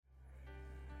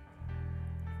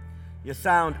You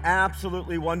sound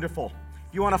absolutely wonderful.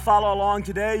 If you want to follow along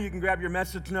today, you can grab your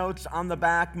message notes on the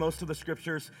back. Most of the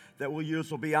scriptures that we'll use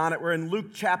will be on it. We're in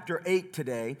Luke chapter 8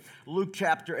 today. Luke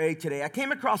chapter 8 today. I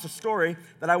came across a story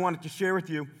that I wanted to share with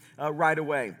you right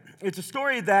away. It's a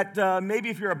story that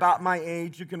maybe if you're about my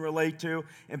age, you can relate to.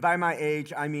 And by my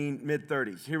age, I mean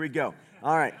mid-30s. Here we go.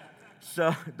 All right.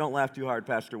 So don't laugh too hard,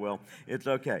 Pastor Will. It's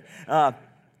okay.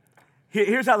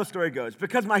 Here's how the story goes.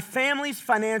 Because my family's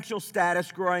financial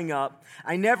status growing up,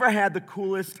 I never had the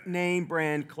coolest name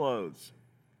brand clothes.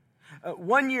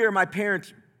 One year, my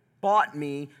parents bought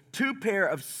me 2 pair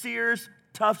of Sears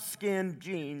Tough Skin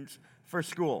jeans for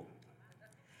school.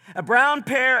 A brown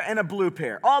pair and a blue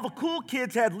pair. All the cool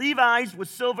kids had Levi's with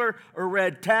silver or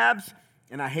red tabs,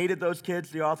 and I hated those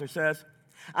kids, the author says.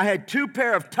 I had 2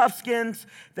 pair of Tough Skins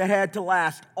that had to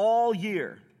last all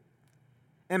year.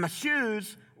 And my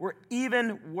shoes were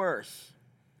even worse.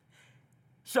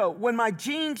 So when my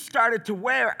jeans started to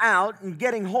wear out and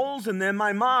getting holes in them,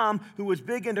 my mom, who was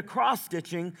big into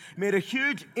cross-stitching, made a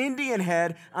huge Indian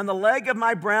head on the leg of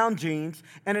my brown jeans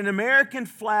and an American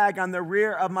flag on the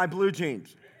rear of my blue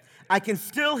jeans. I can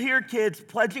still hear kids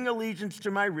pledging allegiance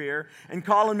to my rear and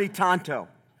calling me Tonto.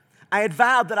 I had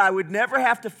vowed that I would never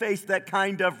have to face that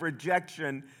kind of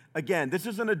rejection again. This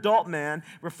is an adult man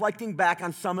reflecting back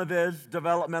on some of his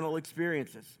developmental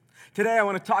experiences. Today, I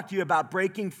want to talk to you about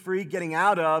breaking free, getting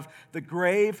out of the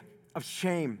grave of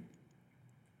shame.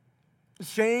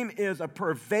 Shame is a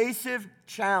pervasive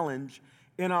challenge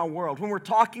in our world. When we're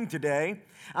talking today,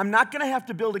 I'm not going to have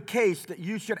to build a case that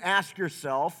you should ask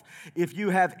yourself if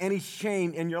you have any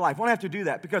shame in your life. I won't have to do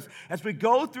that because as we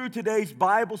go through today's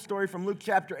Bible story from Luke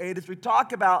chapter 8, as we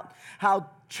talk about how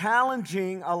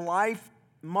challenging a life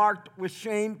marked with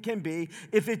shame can be,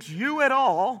 if it's you at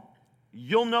all,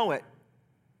 you'll know it.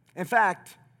 In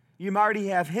fact, you already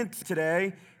have hints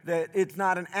today that it's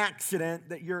not an accident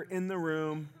that you're in the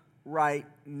room right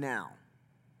now.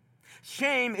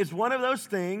 Shame is one of those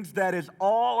things that is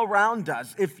all around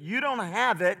us. If you don't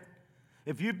have it,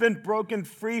 if you've been broken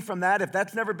free from that, if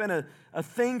that's never been a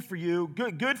thing for you,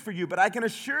 good for you. But I can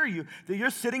assure you that you're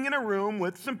sitting in a room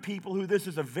with some people who this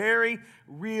is a very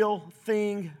real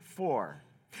thing for.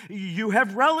 You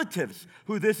have relatives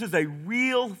who this is a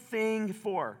real thing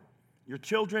for. Your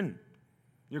children,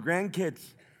 your grandkids,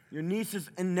 your nieces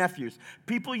and nephews,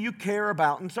 people you care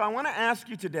about. And so I want to ask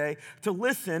you today to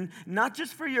listen, not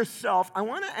just for yourself. I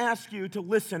want to ask you to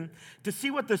listen to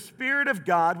see what the Spirit of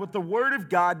God, what the Word of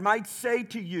God might say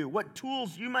to you, what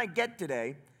tools you might get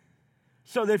today,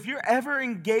 so that if you're ever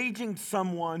engaging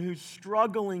someone who's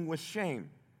struggling with shame,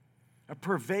 a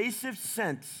pervasive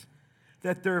sense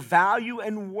that their value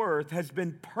and worth has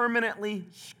been permanently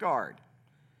scarred.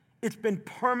 It's been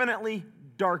permanently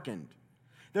darkened.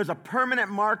 There's a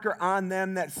permanent marker on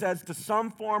them that says to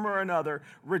some form or another,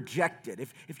 rejected.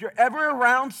 If you're ever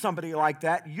around somebody like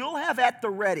that, you'll have at the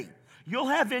ready. You'll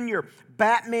have in your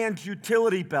Batman's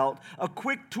utility belt a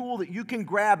quick tool that you can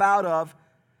grab out of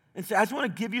and say, I just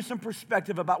want to give you some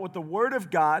perspective about what the Word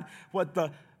of God, what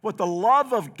the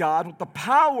love of God, what the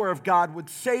power of God would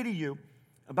say to you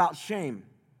about shame.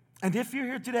 And if you're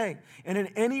here today and in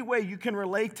any way you can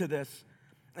relate to this,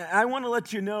 I want to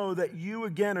let you know that you,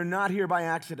 again, are not here by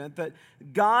accident, that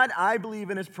God, I believe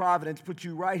in His providence, put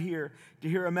you right here to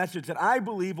hear a message that I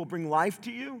believe will bring life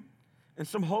to you and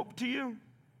some hope to you.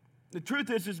 The truth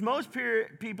is most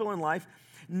people in life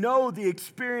know the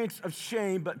experience of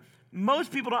shame, but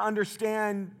most people don't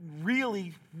understand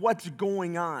really what's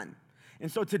going on.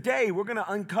 And so today, we're going to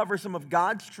uncover some of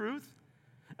God's truth.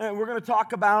 And we're going to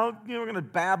talk about, we're going to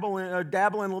dabble in a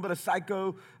little bit of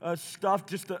psycho stuff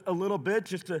just a little bit,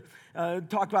 just to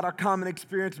talk about our common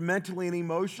experience mentally and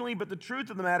emotionally. But the truth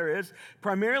of the matter is,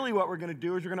 primarily what we're going to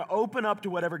do is we're going to open up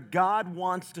to whatever God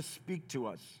wants to speak to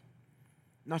us.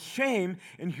 Now, shame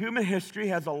in human history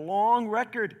has a long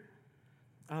record.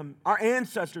 Our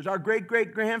ancestors, our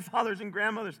great-great-grandfathers and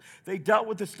grandmothers, they dealt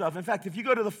with this stuff. In fact, if you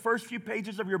go to the first few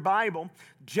pages of your Bible,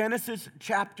 Genesis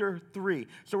chapter 3,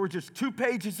 so we're just 2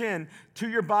 pages in to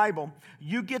your Bible,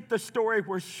 you get the story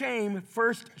where shame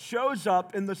first shows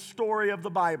up in the story of the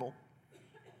Bible.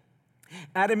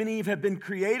 Adam and Eve have been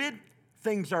created.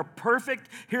 Things are perfect.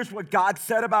 Here's what God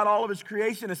said about all of His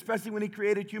creation, especially when He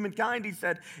created humankind. He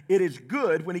said, it is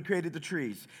good when He created the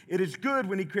trees. It is good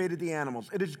when He created the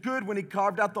animals. It is good when He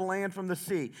carved out the land from the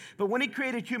sea. But when He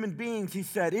created human beings, He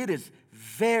said, it is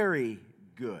very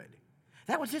good.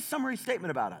 That was His summary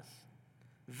statement about us.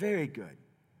 Very good.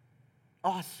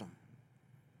 Awesome.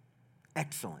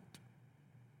 Excellent.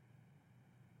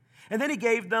 And then he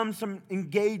gave them some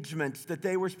engagements that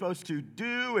they were supposed to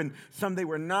do and some they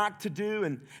were not to do.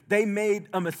 And they made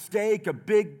a mistake, a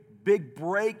big, big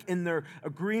break in their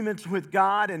agreements with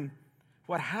God. And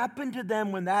what happened to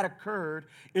them when that occurred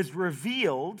is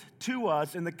revealed to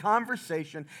us in the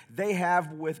conversation they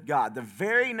have with God. The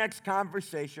very next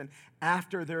conversation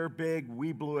after their big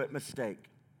 "we blew it" mistake.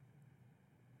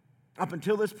 Up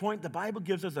until this point, the Bible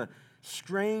gives us a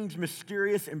strange,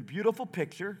 mysterious, and beautiful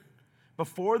picture.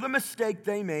 Before the mistake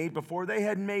they made, before they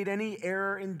had made any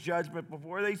error in judgment,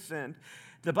 before they sinned,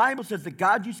 the Bible says that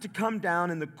God used to come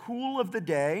down in the cool of the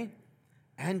day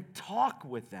and talk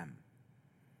with them.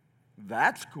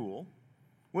 That's cool.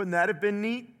 Wouldn't that have been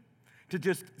neat? To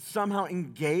just somehow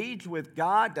engage with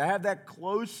God, to have that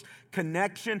close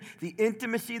connection, the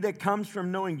intimacy that comes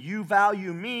from knowing you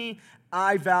value me,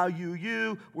 I value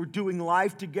you, we're doing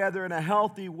life together in a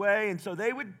healthy way. And so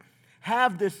they would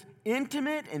have this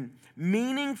intimate and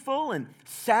meaningful and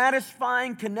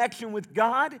satisfying connection with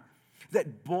God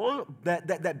that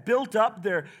built up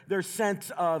their sense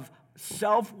of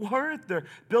self-worth,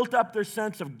 built up their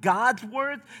sense of God's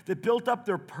worth, that built up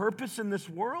their purpose in this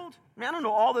world. I mean, I don't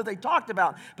know all that they talked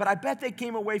about, but I bet they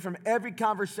came away from every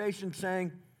conversation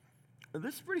saying,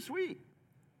 this is pretty sweet.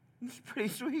 This is pretty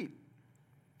sweet.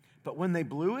 But when they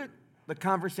blew it, the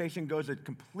conversation goes a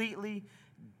completely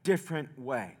different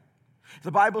way.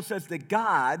 The Bible says that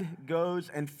God goes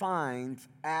and finds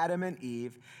Adam and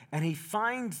Eve, and he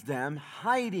finds them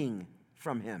hiding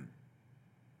from him.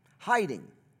 Hiding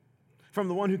from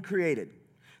the one who created,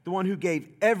 the one who gave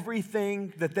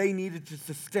everything that they needed to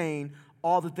sustain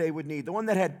all that they would need, the one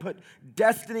that had put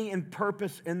destiny and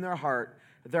purpose in their heart.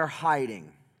 They're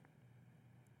hiding.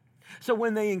 So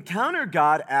when they encounter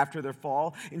God after their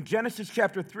fall, in Genesis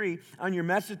chapter 3, on your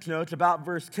message notes about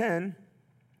verse 10,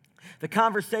 the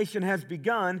conversation has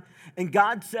begun, and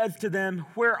God says to them,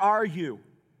 "Where are you?"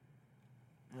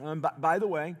 By the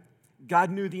way,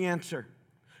 God knew the answer.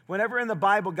 Whenever in the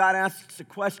Bible God asks a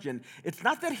question, it's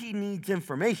not that he needs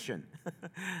information.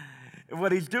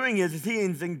 What he's doing is he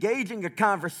is engaging a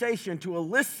conversation to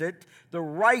elicit the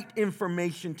right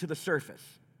information to the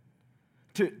surface,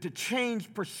 to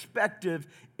change perspective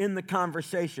in the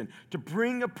conversation, to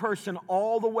bring a person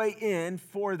all the way in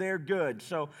for their good.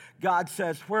 So God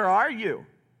says, "Where are you?"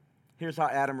 Here's how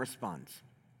Adam responds.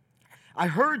 "I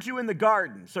heard you in the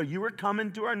garden." So you were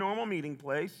coming to our normal meeting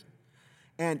place.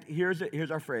 And here's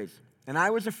our phrase. "And I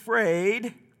was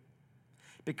afraid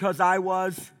because I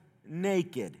was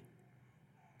naked.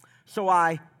 So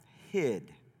I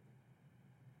hid."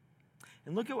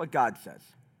 And look at what God says.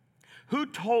 "Who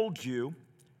told you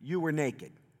you were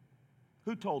naked?"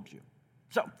 Who told you?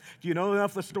 So, do you know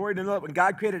enough of the story to know that when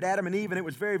God created Adam and Eve and it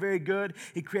was very, very good,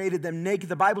 he created them naked?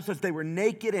 The Bible says they were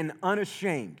naked and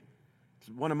unashamed. It's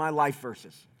one of my life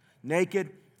verses.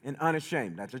 Naked and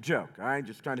unashamed. That's a joke, all right?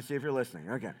 Just trying to see if you're listening.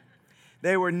 Okay.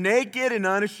 They were naked and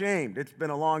unashamed. It's been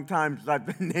a long time since I've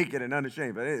been naked and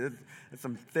unashamed, but it's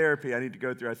some therapy I need to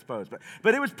go through, I suppose.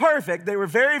 But it was perfect. They were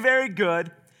very, very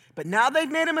good. But now they've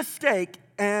made a mistake,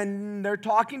 and they're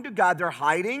talking to God. They're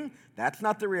hiding. That's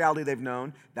not the reality they've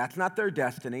known. That's not their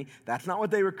destiny. That's not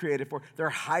what they were created for. They're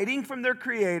hiding from their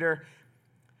Creator.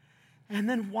 And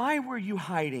then why were you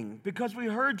hiding? Because we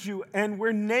heard you, and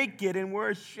we're naked, and we're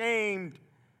ashamed.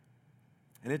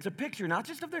 And it's a picture not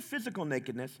just of their physical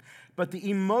nakedness, but the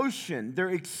emotion, their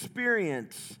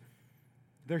experience,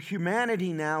 their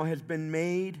humanity now has been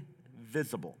made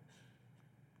visible.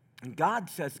 And God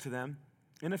says to them,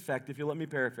 in effect, if you let me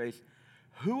paraphrase,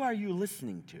 "Who are you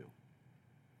listening to?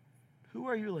 Who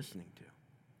are you listening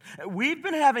to?" We've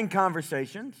been having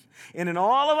conversations, and in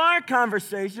all of our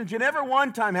conversations, you never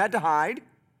one time had to hide.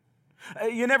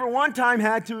 You never one time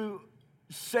had to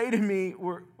say to me,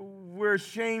 we're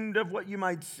ashamed of what you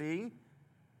might see.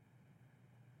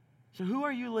 So who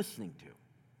are you listening to?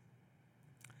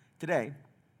 Today,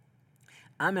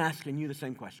 I'm asking you the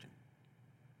same question.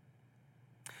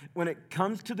 When it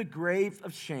comes to the grave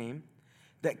of shame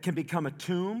that can become a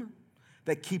tomb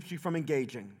that keeps you from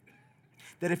engaging,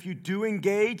 that if you do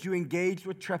engage, you engage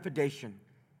with trepidation.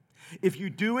 If you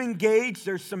do engage,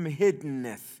 there's some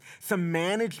hiddenness, some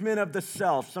management of the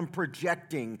self, some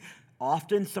projecting,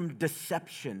 often some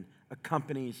deception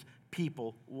accompanies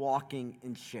people walking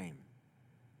in shame.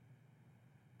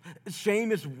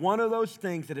 Shame is one of those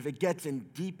things that if it gets in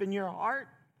deep in your heart,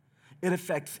 it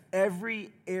affects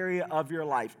every area of your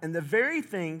life. And the very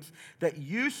things that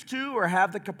used to or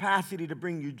have the capacity to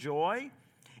bring you joy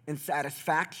and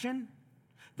satisfaction,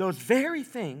 those very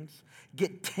things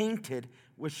get tainted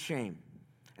with shame.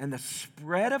 And the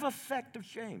spread of effect of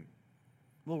shame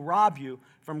will rob you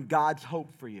from God's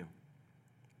hope for you.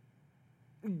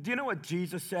 Do you know what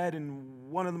Jesus said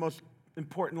in one of the most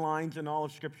important lines in all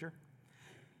of Scripture?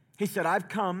 He said, "I've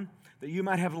come that you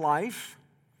might have life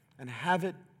and have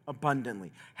it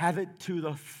abundantly. Have it to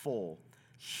the full.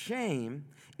 Shame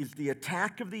is the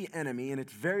attack of the enemy, and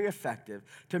it's very effective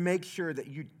to make sure that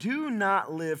you do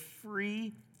not live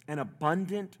free and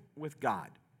abundant with God.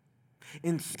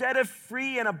 Instead of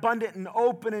free and abundant and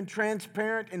open and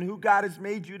transparent in who God has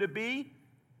made you to be,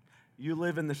 you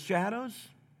live in the shadows,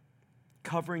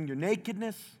 covering your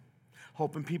nakedness,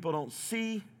 hoping people don't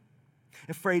see,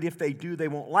 afraid if they do, they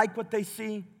won't like what they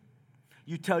see.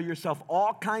 You tell yourself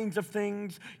all kinds of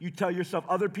things. You tell yourself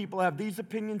other people have these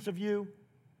opinions of you.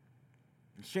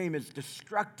 Shame is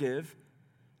destructive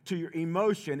to your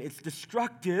emotion. It's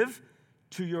destructive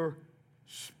to your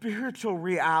spiritual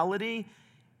reality.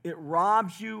 It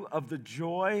robs you of the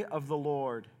joy of the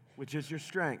Lord, which is your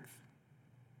strength.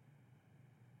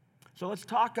 So let's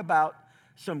talk about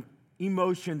some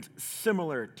emotions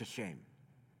similar to shame.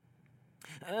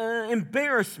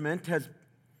 Embarrassment has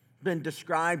been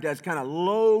described as kind of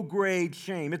low-grade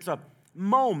shame. It's a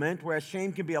moment where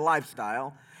shame can be a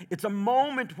lifestyle. It's a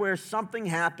moment where something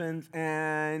happens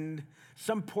and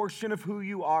some portion of who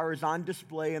you are is on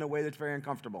display in a way that's very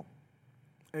uncomfortable.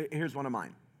 Here's one of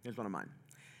mine.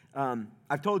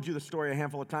 I've told you the story a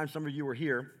handful of times. Some of you were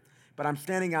here. But I'm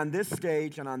standing on this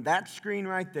stage, and on that screen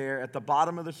right there, at the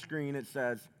bottom of the screen, it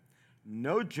says,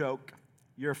 "No joke,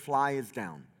 your fly is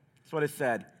down." That's what it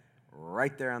said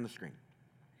right there on the screen.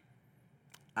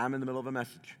 I'm in the middle of a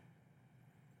message.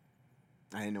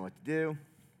 I didn't know what to do.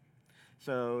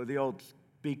 So the old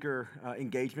speaker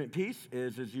engagement piece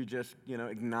is you just,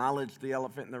 acknowledge the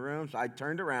elephant in the room. So I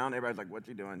turned around. Everybody's like, "What's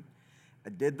he doing?" I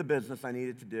did the business I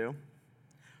needed to do.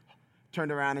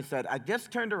 Turned around and said, "I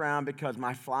just turned around because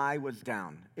my fly was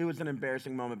down." It was an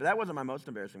embarrassing moment, but that wasn't my most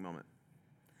embarrassing moment.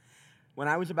 When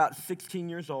I was about 16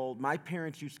 years old, my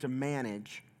parents used to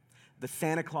manage the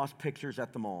Santa Claus pictures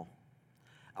at the mall.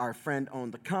 Our friend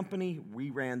owned the company. We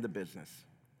ran the business.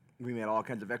 We made all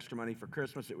kinds of extra money for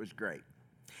Christmas. It was great.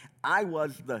 I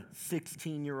was the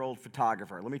 16-year-old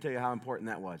photographer. Let me tell you how important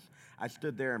that was. I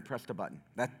stood there and pressed a button.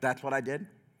 That's what I did.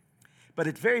 But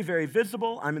it's very, very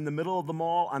visible. I'm in the middle of the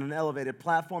mall on an elevated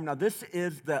platform. Now, this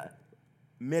is the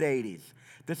mid-'80s.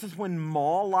 This is when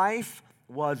mall life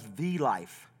was the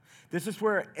life. This is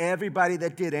where everybody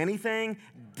that did anything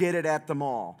did it at the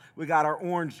mall. We got our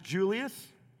orange Julius.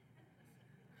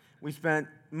 We spent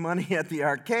money at the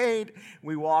arcade.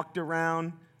 We walked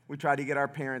around. We tried to get our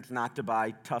parents not to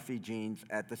buy Tuffy jeans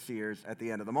at the Sears at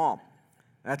the end of the mall.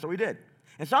 That's what we did.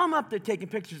 And so I'm up there taking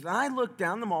pictures, and I look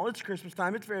down the mall. It's Christmas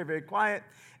time. It's very, very quiet,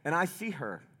 and I see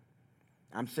her.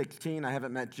 I'm 16. I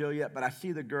haven't met Jill yet, but I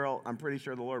see the girl I'm pretty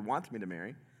sure the Lord wants me to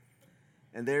marry.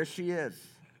 And there she is.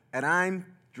 And I'm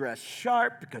dressed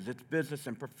sharp because it's business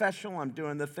and professional. I'm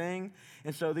doing the thing.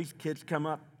 And so these kids come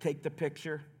up, take the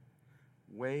picture,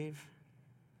 wave.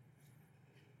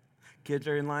 Kids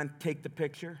are in line, take the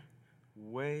picture,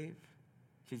 wave.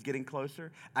 She's getting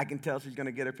closer. I can tell she's going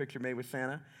to get her picture made with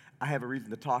Santa. I have a reason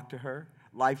to talk to her.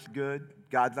 Life's good.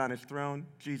 God's on his throne.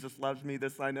 Jesus loves me.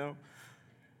 This I know.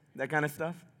 That kind of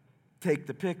stuff. Take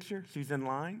the picture. She's in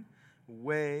line.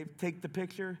 Wave. Take the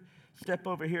picture. Step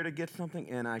over here to get something.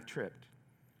 And I tripped.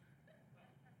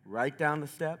 Right down the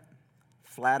step.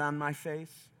 Flat on my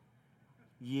face.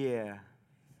 Yeah.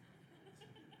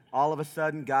 All of a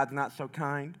sudden, God's not so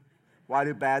kind. Why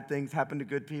do bad things happen to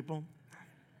good people?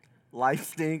 Life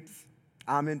stinks.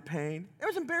 I'm in pain. It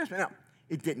was embarrassment. Now,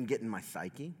 it didn't get in my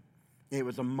psyche. It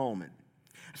was a moment.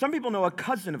 Some people know a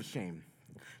cousin of shame.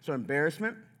 So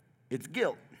embarrassment, it's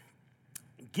guilt.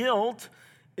 Guilt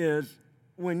is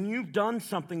when you've done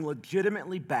something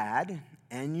legitimately bad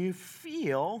and you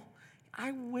feel,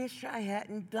 I wish I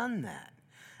hadn't done that.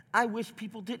 I wish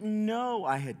people didn't know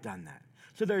I had done that.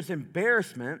 So there's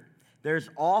embarrassment. There's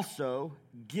also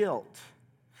guilt.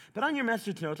 But on your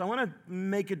message notes, I want to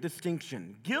make a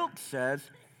distinction. Guilt says,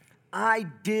 I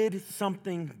did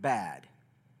something bad.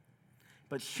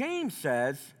 But shame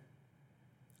says,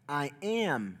 I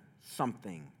am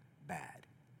something bad.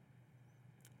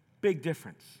 Big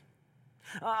difference.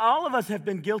 All of us have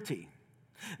been guilty.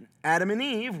 Adam and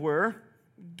Eve were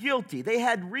guilty. They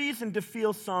had reason to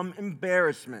feel some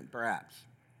embarrassment, perhaps.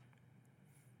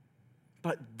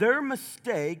 But their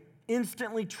mistake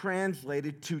instantly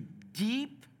translated to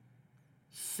deep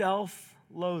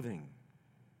self-loathing.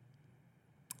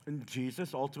 And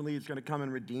Jesus ultimately is going to come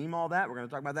and redeem all that. We're going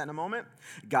to talk about that in a moment.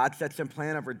 God sets a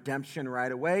plan of redemption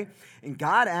right away. And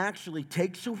God actually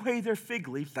takes away their fig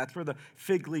leaves. That's where the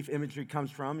fig leaf imagery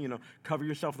comes from. Cover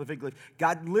yourself with a fig leaf.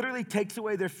 God literally takes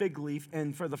away their fig leaf.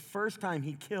 And for the first time,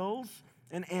 he kills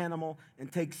an animal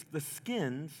and takes the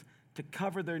skins to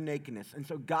cover their nakedness. And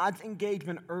so God's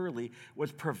engagement early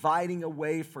was providing a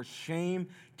way for shame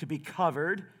to be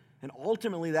covered And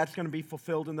ultimately, that's going to be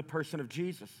fulfilled in the person of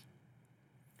Jesus.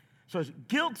 So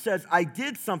guilt says, I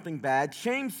did something bad.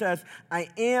 Shame says, I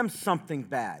am something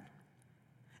bad.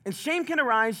 And shame can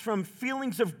arise from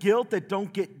feelings of guilt that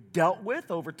don't get dealt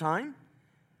with over time.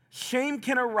 Shame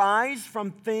can arise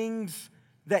from things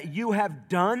that you have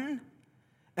done,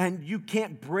 and you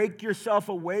can't break yourself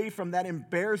away from that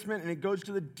embarrassment, and it goes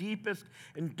to the deepest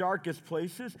and darkest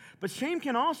places. But shame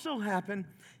can also happen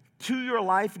to your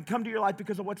life and come to your life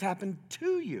because of what's happened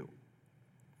to you.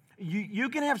 You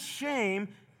can have shame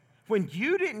when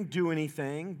you didn't do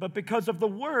anything, but because of the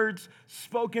words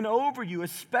spoken over you,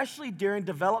 especially during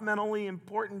developmentally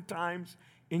important times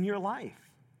in your life.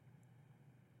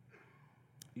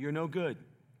 You're no good.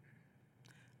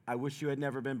 I wish you had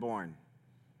never been born.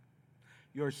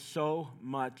 You're so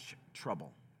much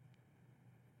trouble.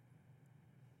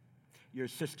 Your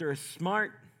sister is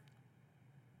smart.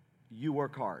 You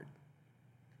work hard.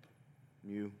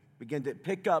 You begin to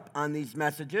pick up on these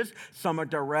messages. Some are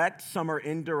direct, some are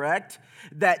indirect.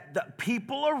 That the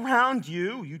people around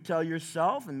you, you tell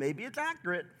yourself, and maybe it's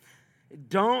accurate,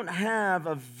 don't have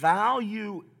a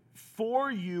value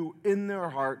for you in their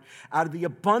heart. Out of the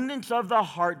abundance of the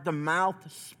heart, the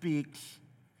mouth speaks.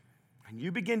 And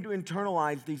you begin to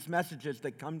internalize these messages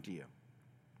that come to you.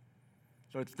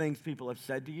 So it's things people have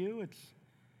said to you. It's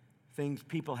things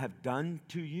people have done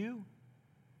to you.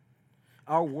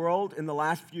 Our world in the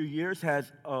last few years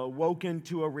has woken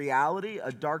to a reality,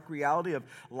 a dark reality of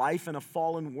life in a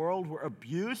fallen world where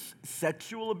abuse,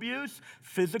 sexual abuse,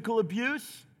 physical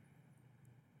abuse,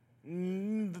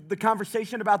 the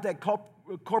conversation about that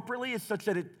corporately is such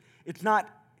that it's not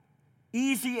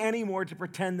easy anymore to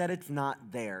pretend that it's not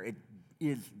there. It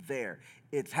is there.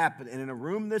 It's happened. And in a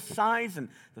room this size, and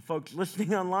the folks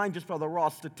listening online, just by the raw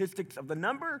statistics of the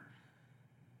number,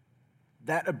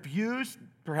 that abuse,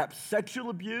 perhaps sexual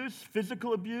abuse,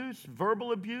 physical abuse,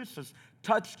 verbal abuse, has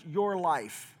touched your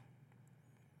life.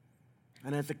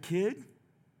 And as a kid,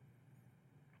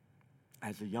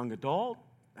 as a young adult,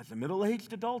 as a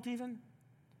middle-aged adult even,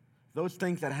 those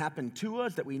things that happen to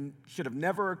us that we should have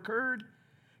never occurred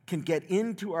can get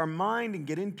into our mind and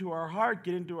get into our heart,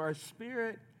 get into our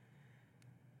spirit.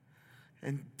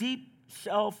 And deep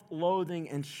self-loathing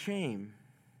and shame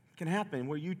can happen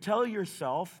where you tell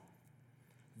yourself,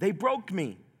 they broke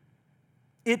me.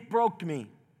 It broke me.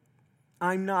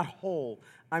 I'm not whole.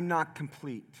 I'm not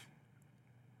complete.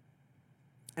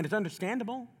 And it's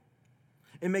understandable.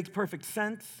 It makes perfect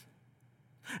sense.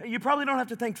 You probably don't have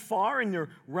to think far in your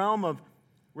realm of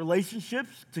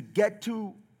relationships to get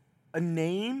to a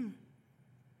name.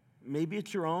 Maybe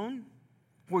it's your own,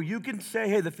 where you can say,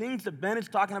 hey, the things that Ben is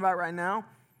talking about right now,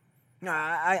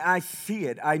 I see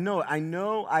it.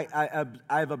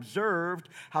 I've observed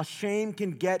how shame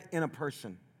can get in a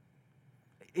person.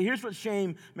 Here's what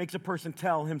shame makes a person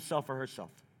tell himself or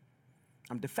herself.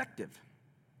 I'm defective.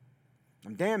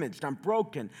 I'm damaged. I'm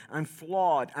broken. I'm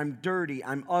flawed. I'm dirty.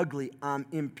 I'm ugly. I'm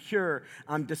impure.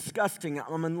 I'm disgusting.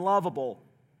 I'm unlovable.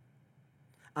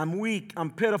 I'm weak.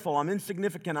 I'm pitiful. I'm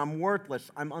insignificant. I'm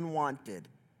worthless. I'm unwanted.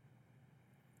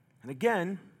 And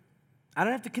again, I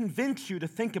don't have to convince you to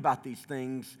think about these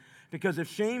things, because if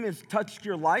shame has touched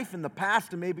your life in the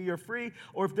past and maybe you're free,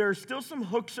 or if there are still some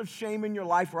hooks of shame in your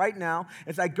life right now,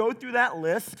 as I go through that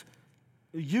list,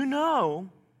 you know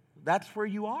that's where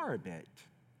you are a bit.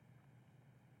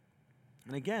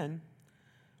 And again,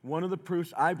 one of the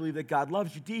proofs I believe that God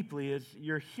loves you deeply is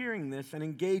you're hearing this and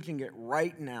engaging it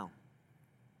right now.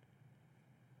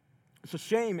 So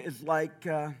shame is like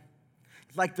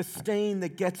the stain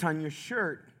that gets on your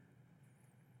shirt.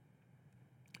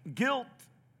 Guilt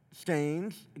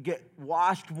stains get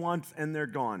washed once and they're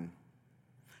gone.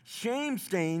 Shame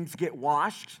stains get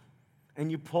washed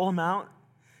and you pull them out,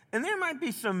 and there might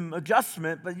be some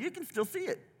adjustment, but you can still see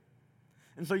it.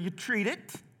 And so you treat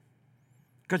it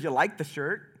because you like the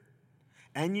shirt,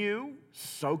 and you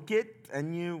soak it,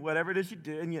 and you, whatever it is you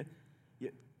do,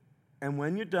 and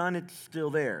when you're done, it's still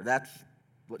there. That's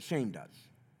what shame does.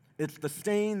 It's the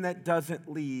stain that doesn't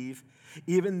leave,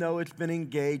 even though it's been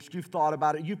engaged. You've thought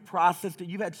about it. You've processed it.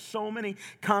 You've had so many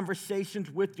conversations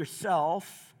with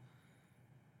yourself.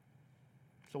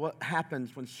 So what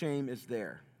happens when shame is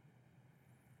there?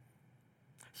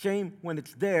 Shame, when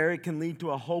it's there, it can lead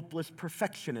to a hopeless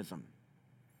perfectionism.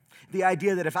 The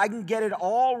idea that if I can get it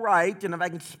all right, and if I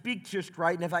can speak just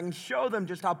right, and if I can show them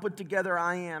just how put together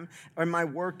I am or my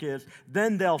work is,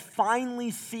 then they'll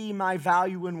finally see my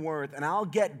value and worth, and I'll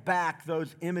get back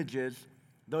those images,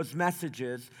 those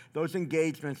messages, those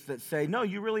engagements that say, no,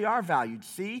 you really are valued.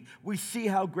 See? We see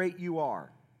how great you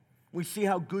are. We see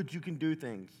how good you can do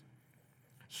things.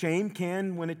 Shame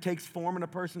can, when it takes form in a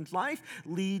person's life,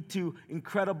 lead to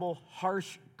incredible,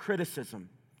 harsh criticism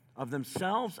of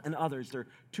themselves and others. They're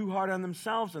too hard on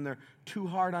themselves and they're too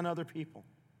hard on other people.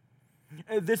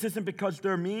 This isn't because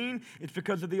they're mean. It's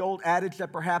because of the old adage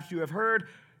that perhaps you have heard,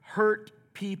 hurt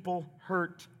people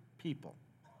hurt people.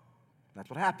 That's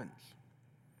what happens.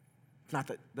 It's not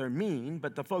that they're mean,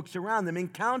 but the folks around them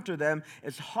encounter them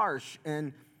as harsh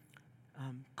and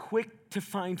quick to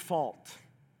find fault.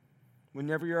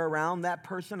 Whenever you're around that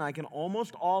person, I can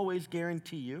almost always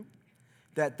guarantee you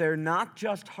that they're not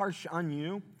just harsh on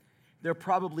you, they're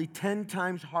probably 10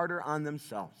 times harder on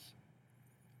themselves.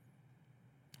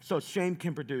 So shame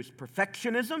can produce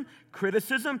perfectionism,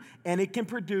 criticism, and it can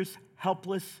produce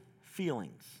helpless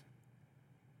feelings.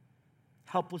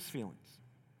 Helpless feelings.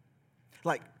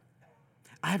 Like,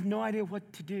 I have no idea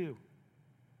what to do.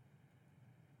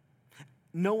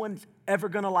 No one's ever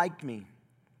going to like me.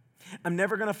 I'm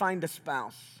never going to find a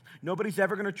spouse. Nobody's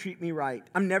ever going to treat me right.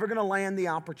 I'm never going to land the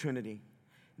opportunity.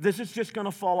 This is just going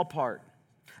to fall apart.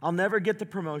 I'll never get the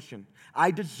promotion.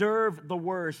 I deserve the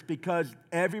worst because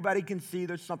everybody can see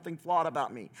there's something flawed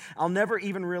about me. I'll never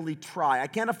even really try. I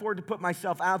can't afford to put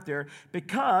myself out there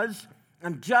because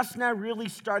I'm just now really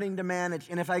starting to manage.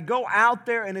 And if I go out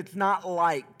there and it's not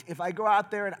liked, if I go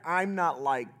out there and I'm not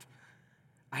liked,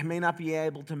 I may not be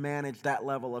able to manage that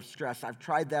level of stress. I've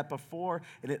tried that before,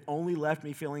 and it only left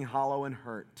me feeling hollow and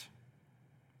hurt.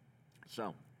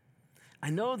 So, I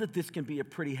know that this can be a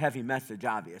pretty heavy message,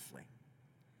 obviously.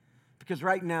 Because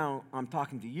right now, I'm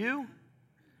talking to you,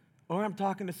 or I'm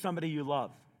talking to somebody you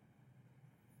love.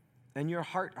 And your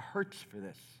heart hurts for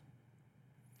this.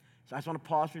 So I just want to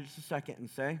pause for just a second and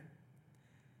say,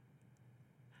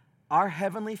 our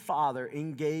Heavenly Father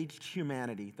engaged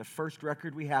humanity, the first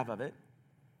record we have of it.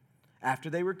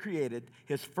 After they were created,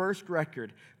 his first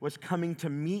record was coming to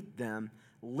meet them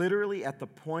literally at the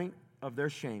point of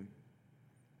their shame.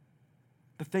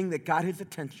 The thing that got his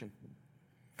attention,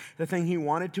 the thing he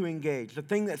wanted to engage, the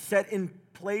thing that set in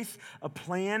place a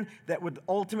plan that would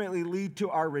ultimately lead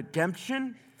to our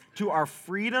redemption, to our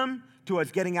freedom, to us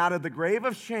getting out of the grave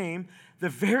of shame, the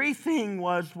very thing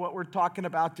was what we're talking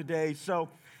about today. So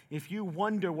if you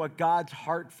wonder what God's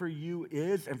heart for you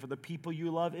is and for the people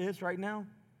you love is right now,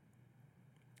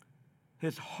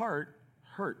 his heart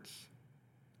hurts.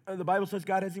 The Bible says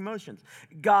God has emotions.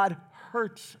 God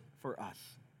hurts for us.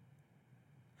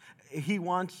 He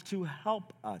wants to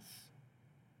help us.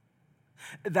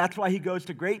 That's why he goes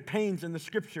to great pains in the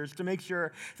scriptures to make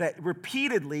sure that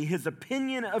repeatedly his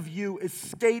opinion of you is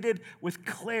stated with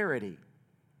clarity.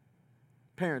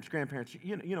 Parents, grandparents,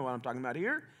 you know what I'm talking about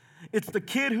here. It's the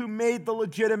kid who made the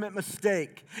legitimate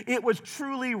mistake. It was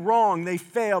truly wrong. They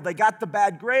failed. They got the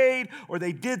bad grade, or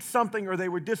they did something, or they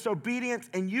were disobedient.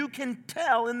 And you can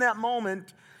tell in that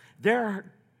moment, they're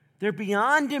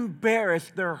beyond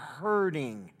embarrassed. They're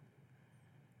hurting.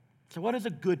 So what does a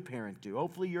good parent do?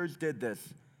 Hopefully yours did this.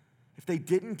 If they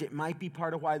didn't, it might be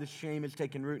part of why the shame has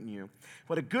taken root in you.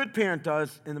 What a good parent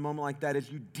does in a moment like that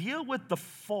is you deal with the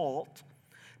fault.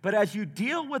 But as you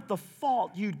deal with the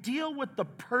fault, you deal with the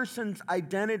person's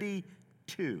identity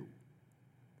too.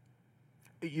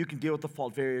 You can deal with the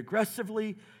fault very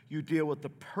aggressively. You deal with the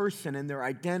person and their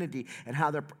identity and how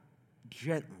they're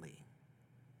gently.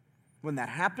 When that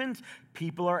happens,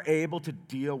 people are able to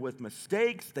deal with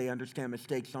mistakes. They understand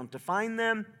mistakes don't define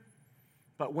them.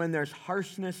 But when there's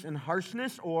harshness,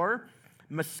 or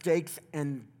mistakes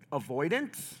and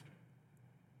avoidance,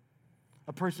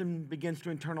 a person begins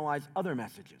to internalize other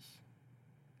messages.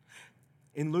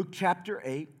 In Luke chapter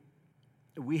 8,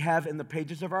 we have in the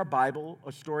pages of our Bible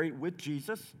a story with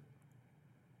Jesus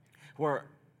where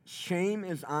shame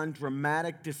is on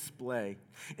dramatic display.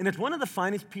 And it's one of the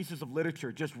finest pieces of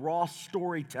literature, just raw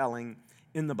storytelling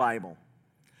in the Bible.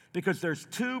 Because there's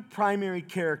two primary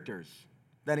characters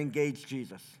that engage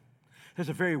Jesus. There's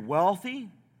a very wealthy,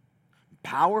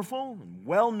 powerful, and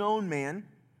well-known man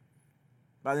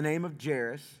by the name of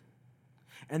Jairus.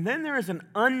 And then there is an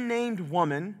unnamed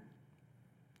woman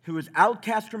who is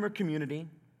outcast from her community,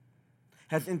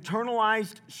 has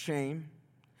internalized shame,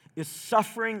 is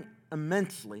suffering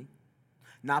immensely,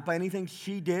 not by anything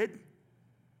she did,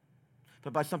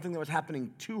 but by something that was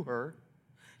happening to her.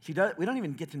 We don't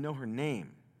even get to know her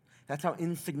name. That's how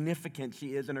insignificant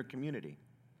she is in her community.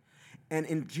 And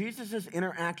in Jesus'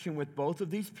 interaction with both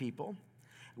of these people,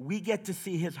 we get to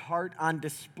see his heart on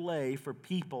display for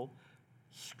people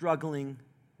struggling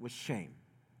with shame.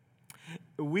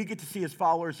 We get to see as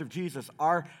followers of Jesus,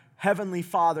 our Heavenly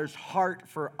Father's heart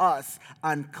for us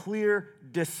on clear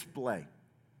display.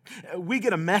 We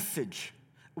get a message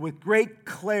with great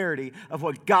clarity of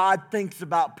what God thinks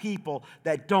about people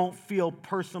that don't feel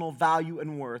personal value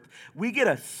and worth. We get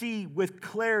to see with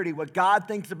clarity what God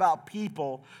thinks about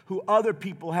people who other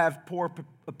people have poor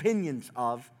opinions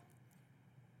of.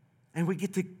 And we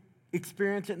get to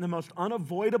experience it in the most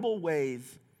unavoidable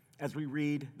ways as we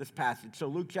read this passage. So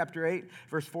Luke chapter 8,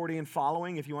 verse 40 and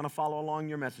following, if you want to follow along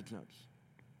your message notes.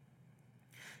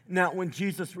 Now, when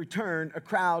Jesus returned, a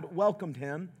crowd welcomed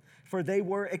him, for they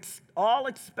were all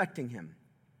expecting him.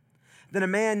 Then a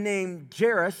man named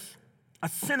Jairus, a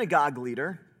synagogue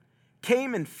leader,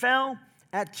 came and fell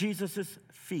at Jesus'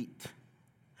 feet,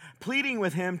 pleading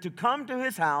with him to come to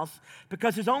his house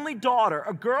because his only daughter,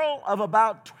 a girl of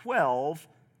about 12,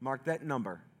 mark that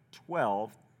number,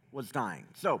 12, was dying.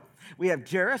 So we have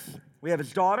Jairus, we have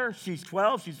his daughter, she's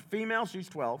 12, she's female, she's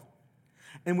 12.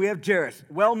 And we have Jairus,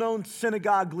 well-known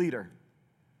synagogue leader.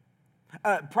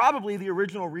 Probably the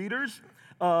original readers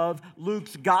of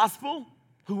Luke's gospel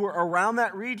who were around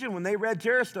that region, when they read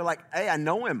Jairus, they're like, hey, I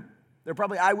know him. They're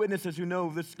probably eyewitnesses who know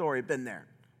this story, been there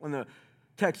when the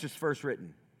text is first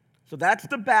written. So that's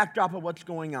the backdrop of what's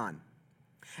going on.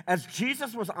 As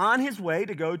Jesus was on his way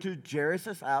to go to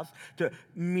Jairus' house to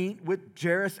meet with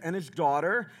Jairus and his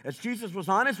daughter, as Jesus was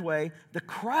on his way, the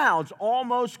crowds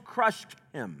almost crushed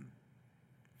him.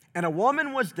 And a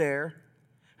woman was there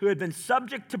who had been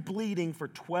subject to bleeding for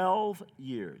 12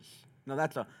 years. Now,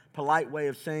 that's a polite way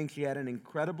of saying she had an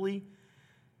incredibly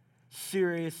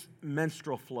serious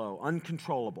menstrual flow,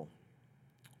 uncontrollable.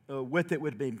 With it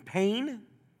would have been pain.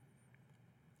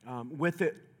 With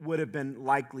it would have been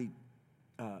likely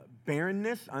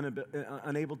barrenness,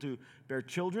 unable to bear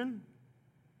children.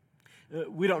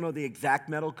 We don't know the exact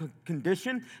medical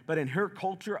condition, but in her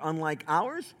culture, unlike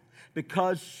ours,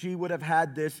 because she would have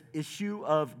had this issue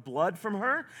of blood from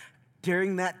her,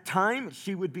 during that time,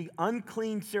 she would be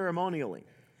unclean ceremonially.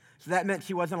 So that meant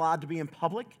she wasn't allowed to be in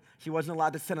public. She wasn't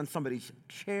allowed to sit on somebody's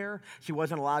chair. She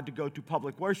wasn't allowed to go to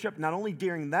public worship, not only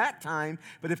during that time,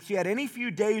 but if she had any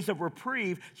few days of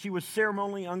reprieve, she was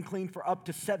ceremonially unclean for up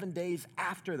to 7 days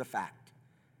after the fact.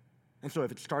 And so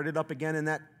if it started up again in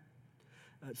that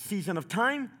season of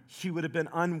time, she would have been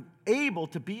unable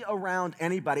to be around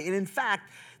anybody. And in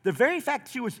fact, the very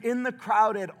fact she was in the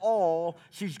crowd at all,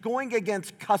 she's going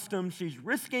against customs, she's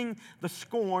risking the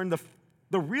scorn,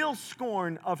 the real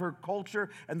scorn of her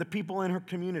culture and the people in her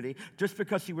community, just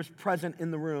because she was present in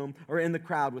the room or in the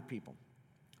crowd with people.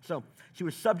 So she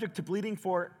was subject to bleeding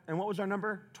for, and what was our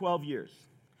number? 12 years.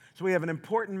 So we have an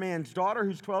important man's daughter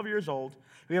who's 12 years old.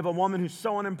 We have a woman who's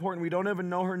so unimportant we don't even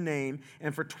know her name.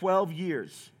 And for 12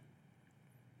 years,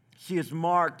 she is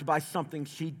marked by something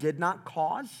she did not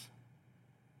cause.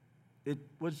 It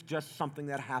was just something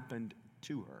that happened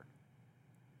to her.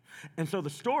 And so the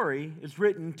story is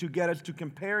written to get us to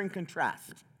compare and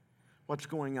contrast what's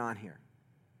going on here.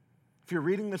 If you're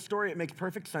reading the story, it makes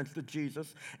perfect sense that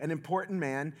Jesus, an important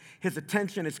man, his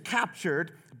attention is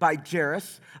captured by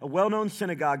Jairus, a well-known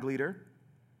synagogue leader,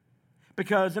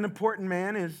 because an important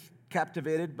man is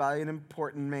captivated by an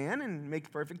important man, and makes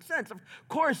perfect sense. Of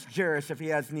course, Jairus, if he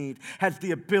has need, has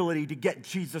the ability to get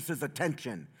Jesus'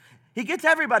 attention. He gets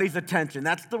everybody's attention.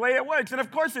 That's the way it works. And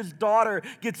of course, his daughter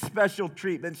gets special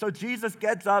treatment. So Jesus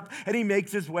gets up and he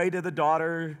makes his way to the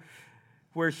daughter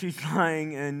where she's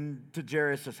lying and to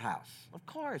Jairus' house. Of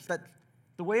course, that's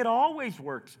the way it always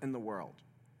works in the world.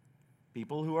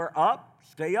 People who are up,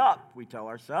 stay up, we tell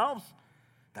ourselves.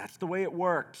 That's the way it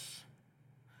works.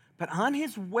 But on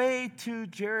his way to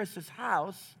Jairus'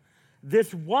 house,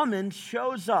 this woman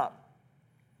shows up.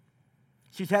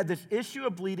 She's had this issue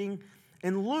of bleeding.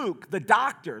 And Luke, the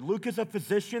doctor, Luke is a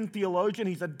physician, theologian,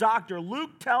 he's a doctor.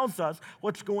 Luke tells us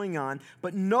what's going on,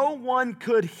 but no one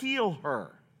could heal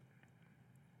her.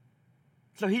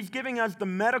 So he's giving us the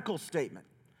medical statement,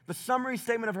 the summary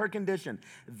statement of her condition.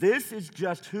 This is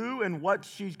just who and what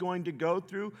she's going to go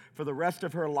through for the rest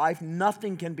of her life.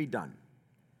 Nothing can be done.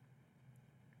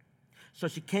 So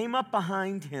she came up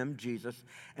behind him, Jesus,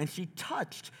 and she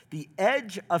touched the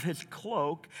edge of his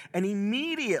cloak, and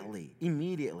immediately,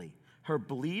 her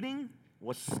bleeding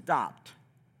was stopped.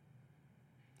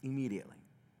 Immediately.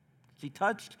 She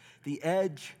touched the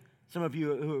edge. Some of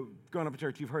you who have grown up in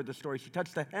church, you've heard the story. She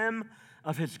touched the hem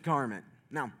of his garment.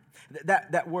 Now,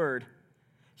 that word,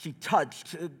 she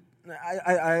touched,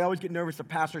 I always get nervous of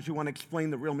pastors who want to explain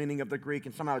the real meaning of the Greek,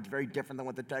 and somehow it's very different than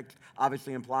what the text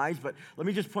obviously implies. But let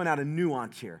me just point out a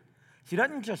nuance here. She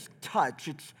doesn't just touch,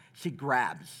 she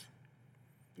grabs.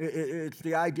 It's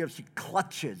the idea of she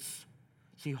clutches.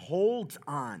 She holds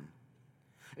on.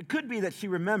 It could be that she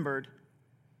remembered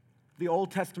the Old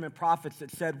Testament prophets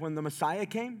that said when the Messiah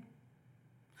came,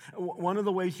 one of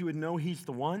the ways you would know he's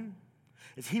the one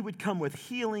is he would come with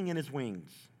healing in his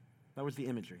wings. That was the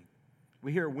imagery.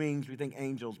 We hear wings, we think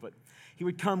angels, but he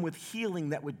would come with healing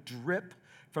that would drip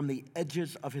from the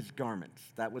edges of his garments.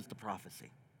 That was the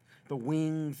prophecy. The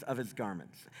wings of his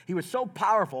garments. He was so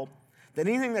powerful that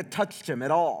anything that touched him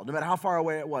at all, no matter how far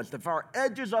away it was, the far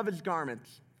edges of his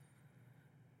garments,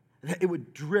 it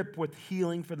would drip with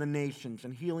healing for the nations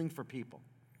and healing for people.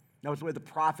 That was the way the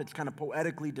prophets kind of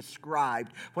poetically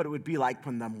described what it would be like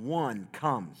when the one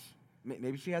comes.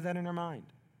 Maybe she had that in her mind.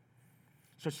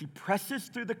 So she presses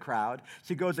through the crowd.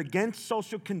 She goes against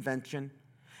social convention.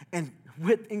 And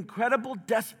with incredible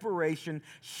desperation,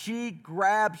 she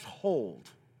grabs hold.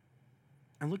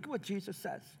 And look at what Jesus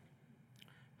says.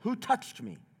 Who touched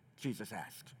me? Jesus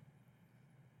asked.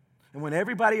 And when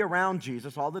everybody around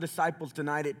Jesus, all the disciples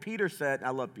denied it, Peter said,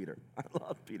 I love Peter. I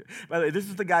love Peter. By the way, this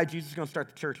is the guy Jesus is going to start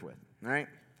the church with, all right?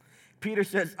 Peter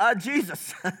says,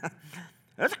 Jesus,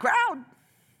 there's a crowd.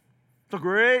 It's a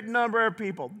great number of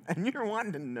people. And you're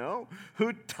wanting to know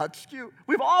who touched you?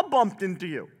 We've all bumped into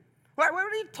you. What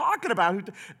are you talking about?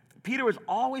 Peter was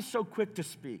always so quick to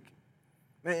speak.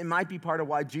 It might be part of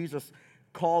why Jesus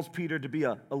calls Peter to be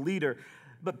a leader.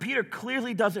 But Peter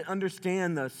clearly doesn't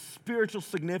understand the spiritual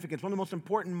significance, one of the most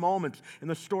important moments in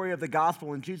the story of the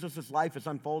gospel in Jesus' life is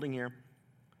unfolding here.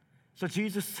 So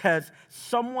Jesus says,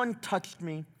 someone touched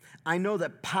me. I know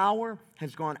that power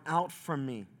has gone out from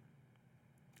me.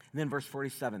 And then verse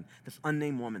 47, this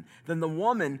unnamed woman. Then the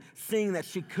woman, seeing that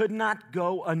she could not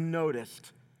go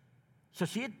unnoticed. So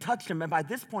she had touched him, and by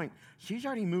this point, she's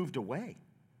already moved away.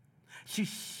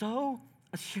 She's so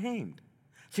ashamed.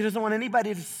 She doesn't want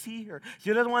anybody to see her.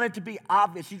 She doesn't want it to be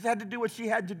obvious. She's had to do what she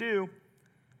had to do.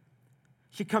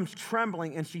 She comes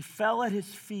trembling, and she fell at his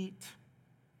feet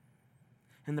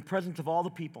in the presence of all the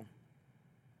people.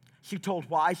 She told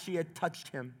why she had touched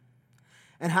him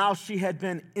and how she had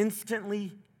been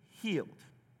instantly healed.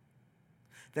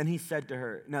 Then he said to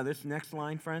her, now this next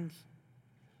line, friends,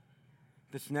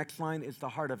 this next line is the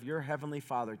heart of your heavenly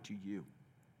Father to you.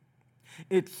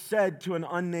 It's said to an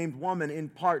unnamed woman in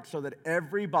part so that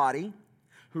everybody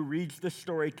who reads the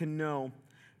story can know,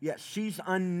 yes, she's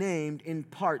unnamed in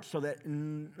part so that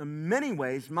in many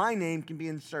ways my name can be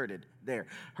inserted there.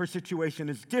 Her situation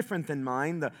is different than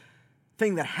mine. The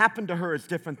thing that happened to her is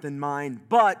different than mine,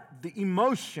 but the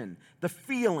emotion, the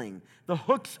feeling, the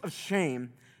hooks of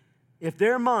shame, if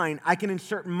they're mine, I can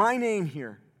insert my name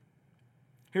here.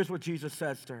 Here's what Jesus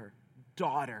says to her,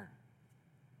 daughter.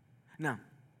 Now,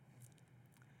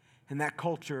 in that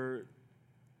culture,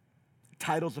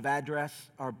 titles of address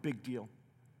are a big deal.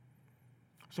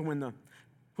 So when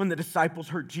the disciples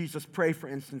heard Jesus pray, for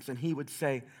instance, and he would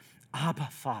say, Abba,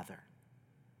 Father,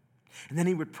 and then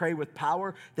he would pray with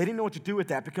power, they didn't know what to do with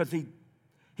that because he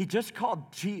just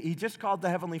called the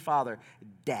Heavenly Father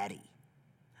Daddy.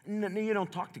 No, you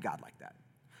don't talk to God like that.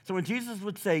 So when Jesus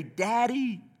would say,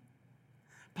 Daddy,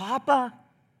 Papa,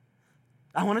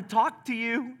 I want to talk to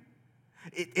you,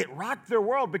 it rocked their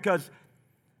world because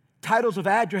titles of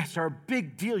address are a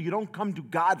big deal. You don't come to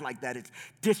God like that. It's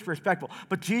disrespectful.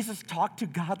 But Jesus talked to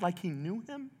God like he knew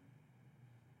him.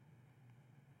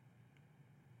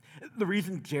 The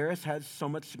reason Jairus has so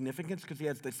much significance because he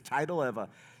has this title of a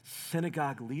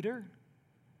synagogue leader.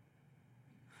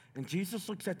 And Jesus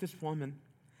looks at this woman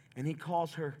and he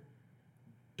calls her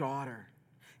daughter.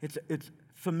 It's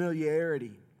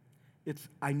familiarity. It's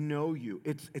I know you.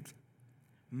 It's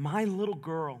my little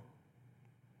girl.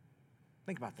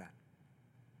 Think about that.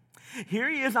 Here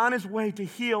he is on his way to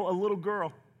heal a little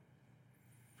girl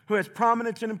who has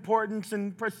prominence and importance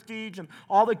and prestige and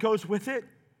all that goes with it.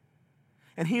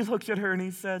 And he looks at her and he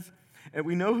says, and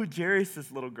we know who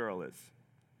Jairus' little girl is,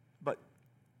 but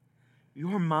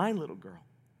you're my little girl.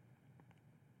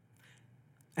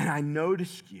 And I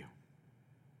noticed you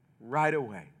right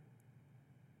away.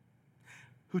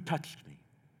 Who touched me?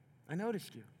 I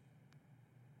noticed you.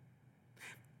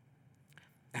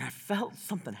 And I felt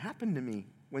something happen to me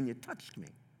when you touched me.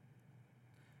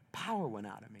 Power went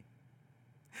out of me.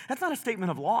 That's not a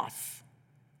statement of loss.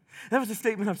 That was a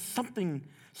statement of something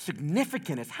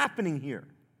significant is happening here.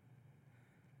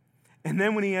 And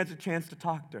then when he has a chance to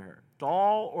talk to her, it's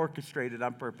all orchestrated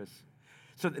on purpose.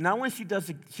 So that not only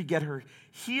does she get her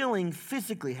healing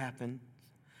physically happen,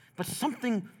 but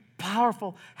something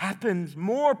powerful happens,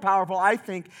 more powerful, I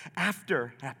think,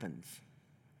 after happens.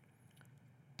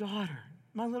 Daughter,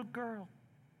 my little girl.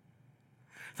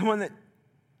 The one that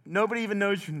nobody even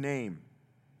knows your name.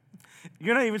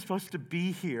 You're not even supposed to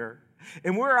be here.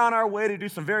 And we're on our way to do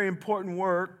some very important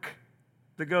work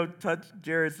to go touch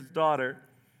Jairus' daughter.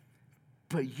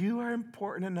 But you are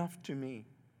important enough to me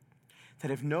that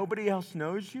if nobody else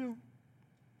knows you,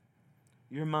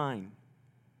 you're mine.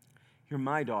 You're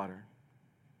my daughter.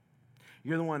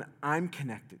 You're the one I'm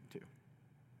connected to.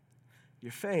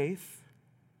 Your faith,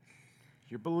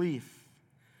 your belief,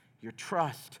 your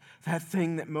trust, that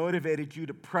thing that motivated you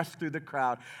to press through the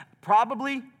crowd,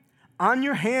 probably on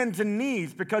your hands and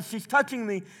knees because she's touching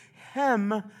the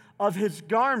hem of his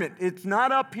garment. It's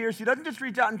not up here. She doesn't just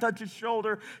reach out and touch his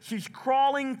shoulder. She's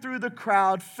crawling through the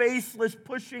crowd, faceless,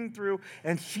 pushing through,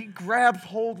 and she grabs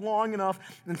hold long enough,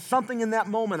 and something in that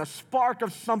moment, a spark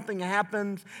of something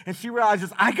happens, and she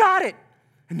realizes, I got it.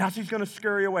 And now she's going to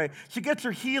scurry away. She gets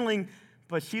her healing,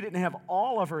 but she didn't have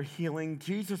all of her healing.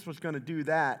 Jesus was going to do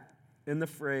that in the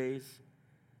phrase,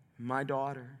 my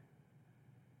daughter,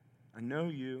 I know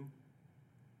you.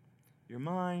 You're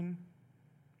mine.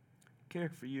 I care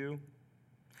for you.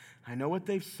 I know what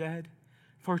they've said.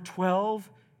 For 12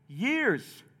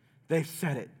 years, they've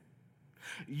said it.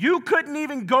 You couldn't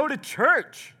even go to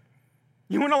church.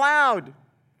 You weren't allowed.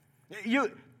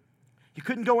 You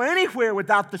couldn't go anywhere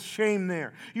without the shame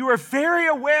there. You were very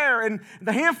aware, and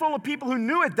the handful of people who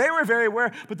knew it, they were very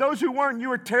aware, but those who weren't, you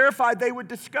were terrified they would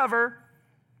discover.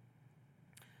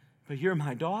 But you're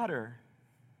my daughter.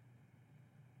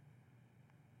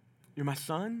 You're my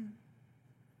son.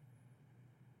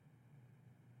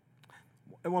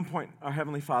 At one point, our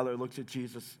Heavenly Father looks at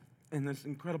Jesus in this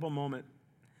incredible moment,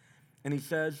 and he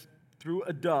says, through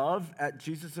a dove at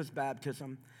Jesus'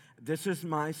 baptism, this is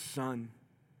my son,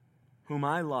 whom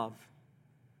I love,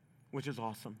 which is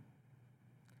awesome.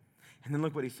 And then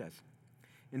look what he says,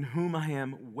 in whom I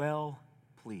am well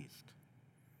pleased.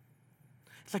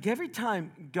 It's like every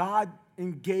time God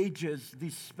engages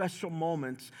these special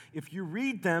moments, if you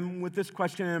read them with this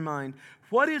question in mind,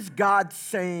 what is God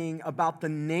saying about the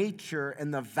nature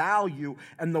and the value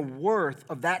and the worth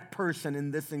of that person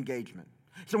in this engagement?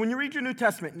 So when you read your New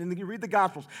Testament and you read the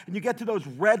Gospels and you get to those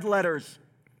red letters,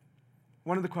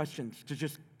 one of the questions to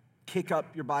just kick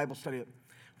up your Bible study,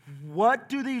 what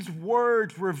do these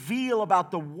words reveal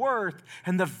about the worth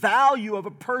and the value of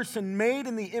a person made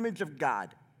in the image of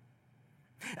God?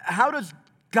 How does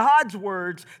God's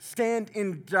words stand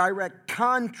in direct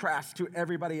contrast to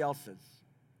everybody else's?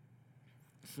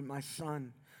 This is my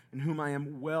son, in whom I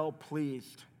am well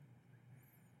pleased.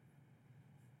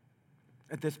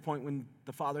 At this point, when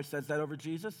the Father says that over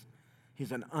Jesus,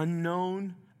 he's an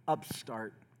unknown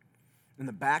upstart in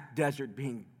the back desert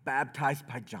being baptized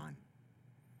by John.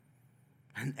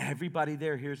 And everybody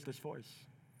there hears this voice.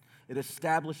 It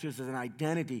establishes an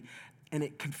identity, and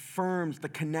it confirms the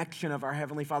connection of our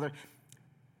Heavenly Father.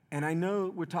 And I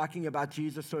know we're talking about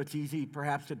Jesus, so it's easy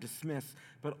perhaps to dismiss,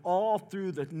 but all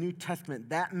through the New Testament,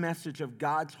 that message of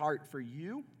God's heart for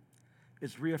you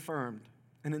is reaffirmed.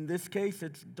 And in this case,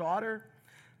 it's, daughter,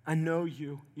 I know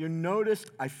you. You're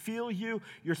noticed. I feel you.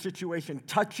 Your situation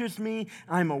touches me.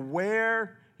 I'm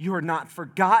aware. You are not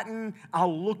forgotten.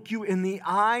 I'll look you in the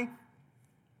eye.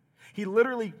 He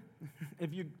literally,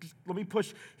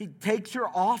 he takes her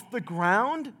off the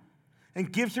ground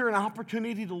and gives her an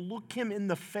opportunity to look him in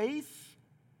the face.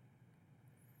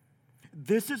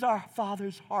 This is our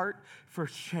Father's heart for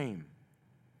shame.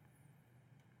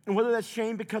 And whether that's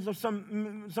shame because of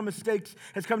some mistakes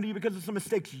has come to you because of some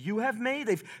mistakes you have made,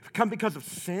 they've come because of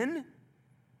sin.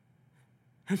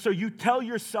 And so you tell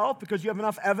yourself, because you have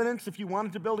enough evidence if you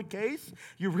wanted to build a case,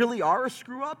 you really are a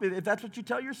screw up, if that's what you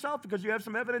tell yourself, because you have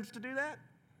some evidence to do that.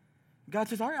 God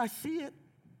says, all right, I see it.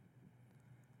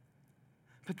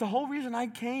 But the whole reason I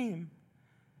came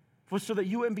was so that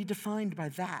you wouldn't be defined by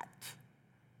that.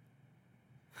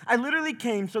 I literally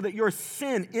came so that your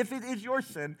sin, if it is your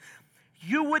sin,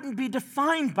 you wouldn't be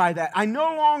defined by that. I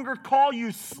no longer call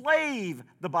you slave,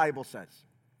 the Bible says.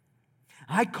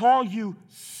 I call you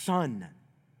son.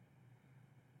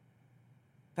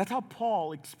 That's how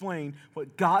Paul explained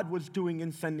what God was doing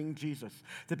in sending Jesus.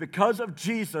 That because of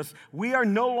Jesus, we are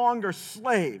no longer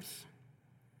slaves.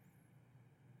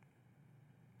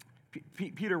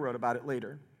 Peter wrote about it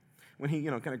later when he,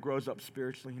 kind of grows up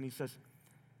spiritually, and he says,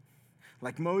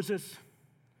 like Moses,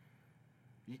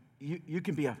 you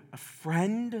can be a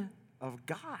friend of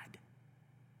God.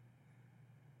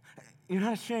 You're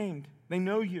not ashamed. They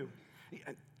know you.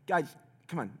 Guys,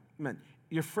 come on.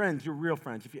 Your friends, your real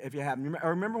friends, if you have them. I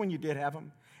remember when you did have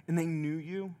them, and they knew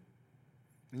you,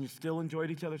 and you still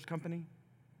enjoyed each other's company? Do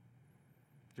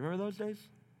you remember those days?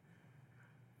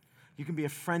 You can be a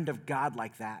friend of God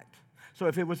like that. So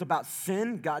if it was about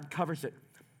sin, God covers it.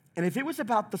 And if it was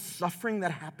about the suffering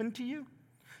that happened to you,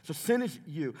 so sin is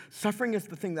you. Suffering is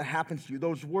the thing that happens to you.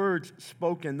 Those words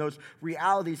spoken, those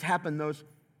realities happen, those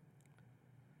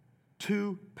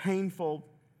too painful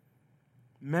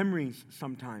memories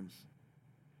sometimes.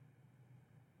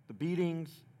 The beatings,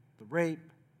 the rape,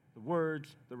 the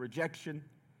words, the rejection.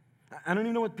 I don't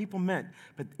even know what people meant,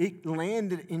 but it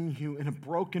landed in you in a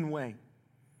broken way.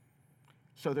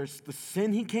 So there's the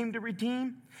sin he came to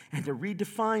redeem and to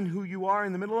redefine who you are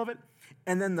in the middle of it,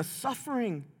 and then the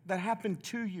suffering that happened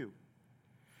to you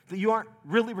that you aren't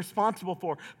really responsible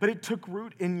for, but it took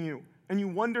root in you. And you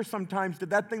wonder sometimes, did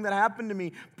that thing that happened to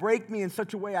me break me in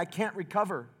such a way I can't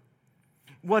recover?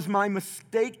 Was my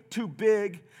mistake too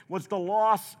big? Was the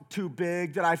loss too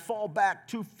big? Did I fall back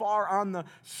too far on the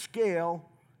scale?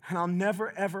 And I'll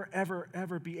never, ever, ever,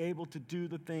 ever be able to do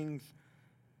the things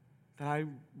that I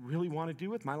really want to do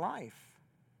with my life.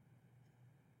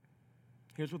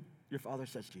 Here's what your Father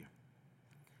says to you.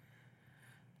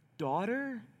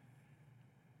 Daughter,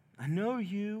 I know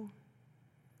you.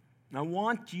 I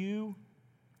want you.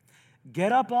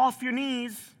 Get up off your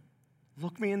knees.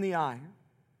 Look me in the eye.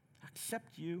 I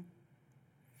accept you.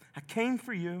 I came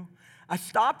for you. I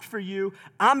stopped for you.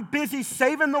 I'm busy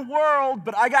saving the world,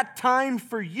 but I got time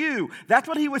for you. That's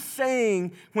what he was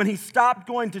saying when he stopped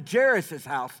going to Jairus'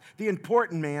 house, the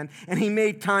important man, and he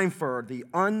made time for her, the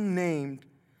unnamed,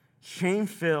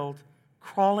 shame-filled,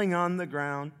 crawling on the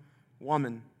ground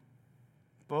woman.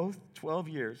 Both 12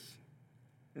 years.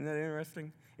 Isn't that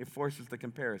interesting? It forces the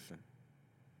comparison.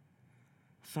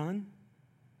 Son,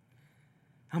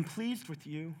 I'm pleased with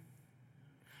you.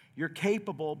 You're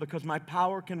capable because my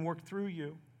power can work through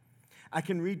you. I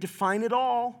can redefine it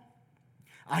all.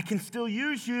 I can still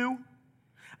use you.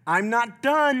 I'm not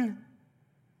done.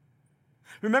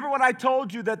 Remember what I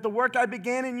told you, that the work I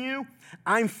began in you,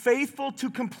 I'm faithful to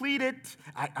complete it.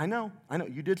 I know.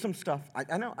 You did some stuff.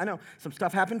 I know. Some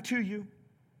stuff happened to you.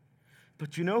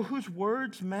 But you know whose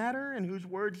words matter and whose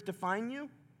words define you?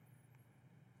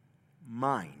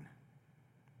 Mine.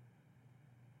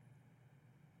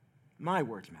 My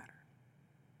words matter.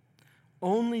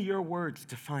 Only your words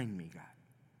define me, God.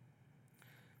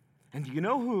 And do you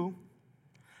know who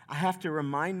I have to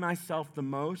remind myself the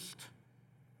most?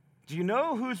 Do you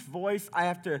know whose voice I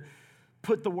have to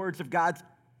put the word of God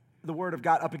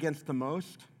up against the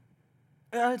most?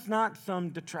 It's not some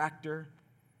detractor,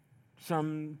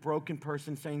 some broken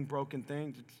person saying broken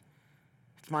things.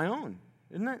 It's my own.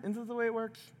 Isn't that the way it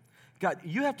works? God,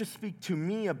 you have to speak to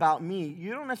me about me.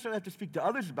 You don't necessarily have to speak to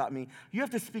others about me. You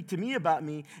have to speak to me about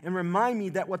me and remind me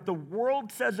that what the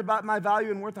world says about my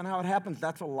value and worth and how it happens,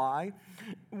 that's a lie.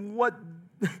 What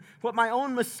my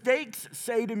own mistakes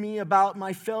say to me about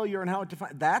my failure and how it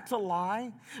defines, that's a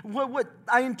lie. What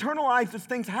I internalize as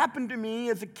things happen to me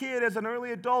as a kid, as an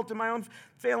early adult, and my own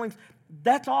failings,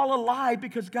 that's all a lie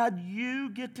because, God,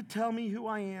 you get to tell me who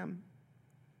I am.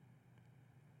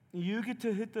 You get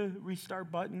to hit the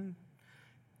restart button.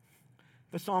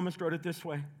 The psalmist wrote it this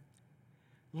way.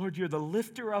 Lord, you're the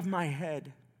lifter of my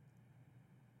head.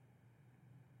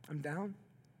 I'm down,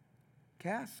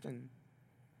 cast, and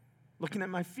looking at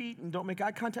my feet, and don't make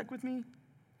eye contact with me.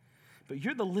 But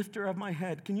you're the lifter of my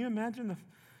head. Can you imagine the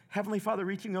Heavenly Father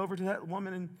reaching over to that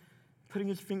woman and putting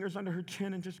his fingers under her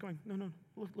chin and just going, no,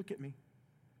 look at me.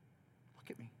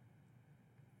 Look at me.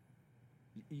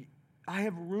 I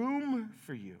have room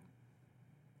for you.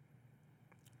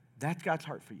 That's God's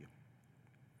heart for you.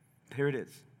 There it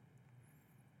is.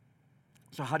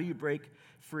 So how do you break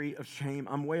free of shame?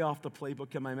 I'm way off the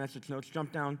playbook in my message notes.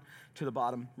 Jump down to the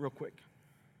bottom real quick.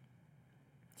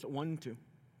 So 1 and 2.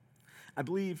 I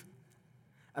believe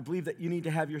that you need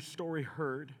to have your story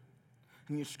heard,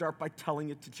 and you start by telling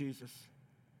it to Jesus.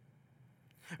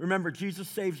 Remember, Jesus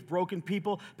saves broken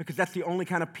people because that's the only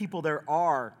kind of people there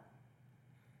are.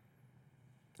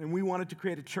 And we wanted to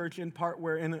create a church in part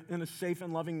where in a safe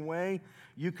and loving way,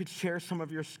 you could share some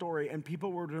of your story and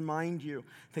people would remind you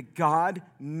that God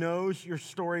knows your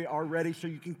story already, so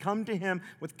you can come to him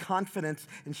with confidence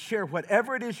and share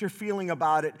whatever it is you're feeling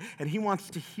about it, and he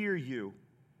wants to hear you.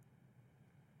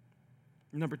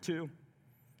 Number 2,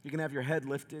 you can have your head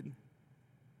lifted.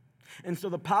 And so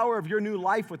the power of your new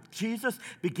life with Jesus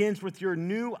begins with your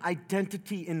new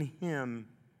identity in him.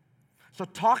 So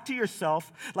talk to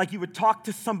yourself like you would talk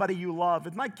to somebody you love.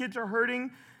 If my kids are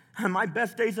hurting, on my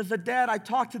best days as a dad, I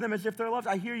talk to them as if they're loved.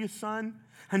 I hear you, son.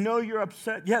 I know you're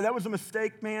upset. Yeah, that was a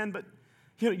mistake, man, but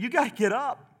you got to get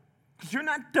up because you're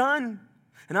not done.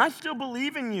 And I still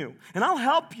believe in you, and I'll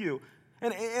help you.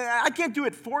 And I can't do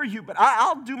it for you, but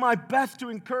I'll do my best to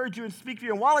encourage you and speak for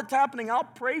you. And while it's happening, I'll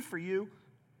pray for you.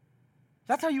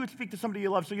 That's how you would speak to somebody you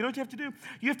love. So you know what you have to do?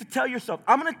 You have to tell yourself,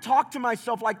 I'm going to talk to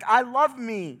myself like I love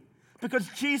me, because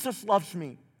Jesus loves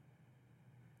me.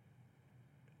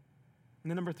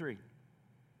 And then number 3,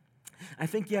 I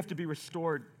think you have to be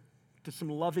restored to some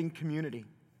loving community.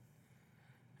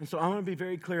 And so I want to be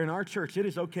very clear. In our church, it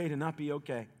is okay to not be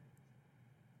okay.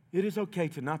 It is okay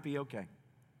to not be okay.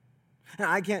 And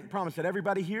I can't promise that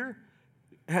everybody here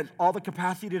has all the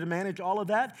capacity to manage all of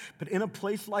that, but in a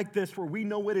place like this where we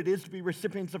know what it is to be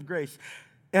recipients of grace,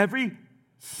 every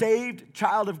saved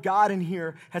child of God in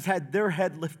here has had their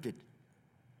head lifted.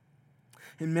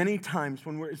 And many times,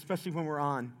 especially when we're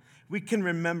on, we can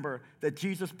remember that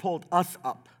Jesus pulled us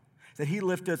up, that he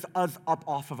lifted us up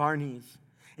off of our knees.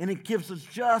 And it gives us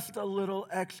just a little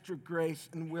extra grace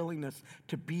and willingness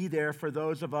to be there for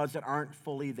those of us that aren't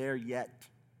fully there yet.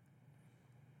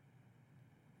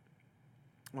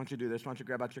 Why don't you do this? Why don't you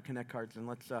grab out your Connect cards and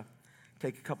let's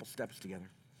take a couple steps together.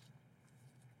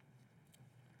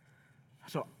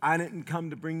 So I didn't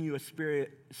come to bring you a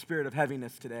spirit of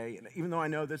heaviness today. And even though I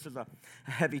know this is a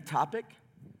heavy topic,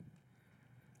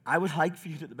 I would like for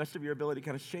you to the best of your ability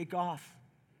kind of shake off.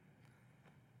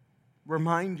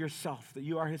 Remind yourself that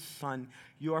you are his son,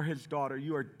 you are his daughter,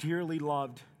 you are dearly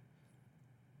loved.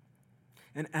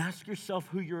 And ask yourself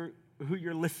who you're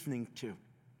listening to.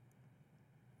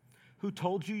 Who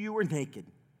told you you were naked?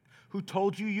 Who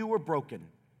told you you were broken?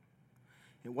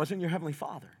 It wasn't your heavenly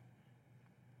Father.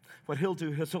 What he'll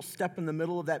do is he'll step in the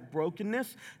middle of that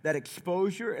brokenness, that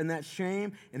exposure, and that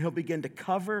shame, and he'll begin to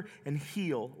cover and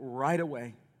heal right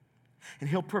away. And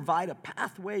he'll provide a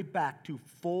pathway back to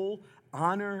full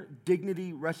honor,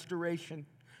 dignity, restoration,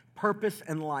 purpose,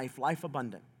 and life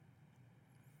abundant.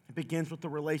 It begins with the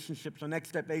relationship. So next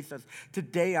step A says,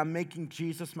 today I'm making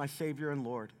Jesus my Savior and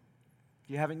Lord. If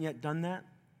you haven't yet done that,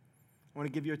 I want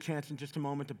to give you a chance in just a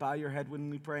moment to bow your head when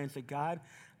we pray and say, God,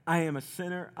 I am a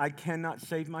sinner. I cannot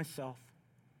save myself.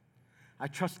 I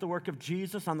trust the work of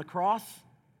Jesus on the cross.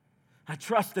 I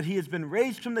trust that he has been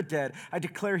raised from the dead. I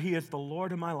declare he is the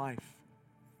Lord of my life.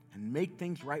 And make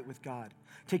things right with God.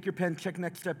 Take your pen, check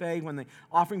next step A. When the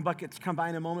offering buckets come by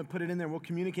in a moment, put it in there. We'll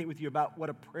communicate with you about what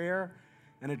a prayer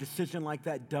and a decision like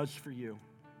that does for you.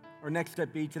 Or next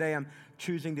step B, today I'm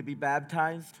choosing to be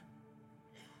baptized.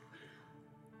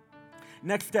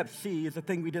 Next step C is a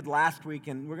thing we did last week,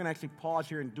 and we're going to actually pause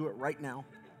here and do it right now.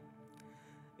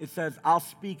 It says, I'll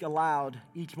speak aloud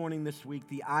each morning this week,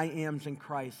 the I ams in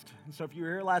Christ. And so if you were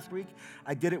here last week,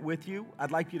 I did it with you.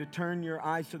 I'd like you to turn your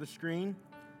eyes to the screen.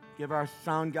 Give our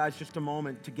sound guys just a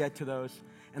moment to get to those.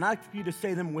 And I'd like for you to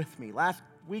say them with me. Last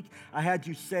week, I had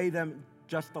you say them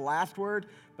just the last word,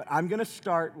 but I'm going to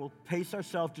start. We'll pace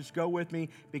ourselves. Just go with me,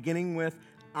 beginning with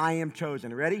I am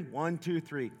chosen. Ready? 1, 2,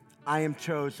 3. I am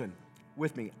chosen.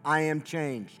 With me. I am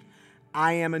changed.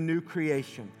 I am a new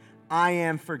creation. I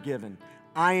am forgiven.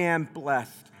 I am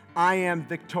blessed. I am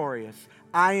victorious.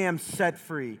 I am set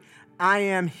free. I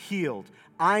am healed.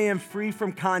 I am free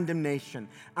from condemnation.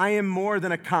 I am more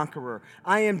than a conqueror.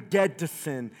 I am dead to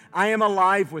sin. I am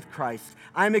alive with Christ.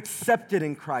 I am accepted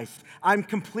in Christ. I'm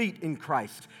complete in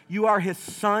Christ. You are his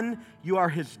son. You are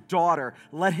his daughter.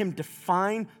 Let him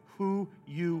define who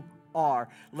you are.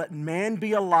 Let man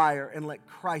be a liar and let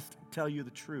Christ tell you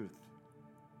the truth.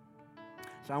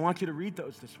 So I want you to read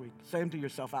those this week. Say them to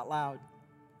yourself out loud.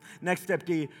 Next step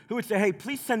D, who would say, hey,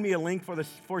 please send me a link for this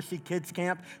 4C Kids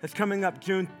Camp that's coming up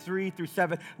June 3 through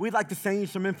 7. We'd like to send you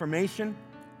some information,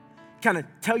 kind of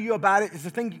tell you about it. It's a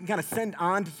thing you can kind of send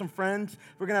on to some friends.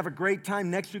 We're going to have a great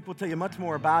time. Next week, we'll tell you much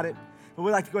more about it. But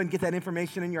we'd like to go ahead and get that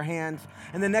information in your hands.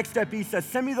 And the next step E says,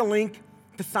 send me the link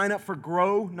to sign up for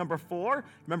Grow number 4.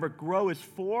 Remember, Grow is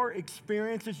 4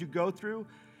 experiences you go through,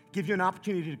 give you an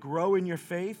opportunity to grow in your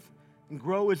faith. And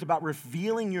Grow is about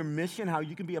revealing your mission, how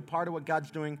you can be a part of what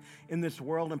God's doing in this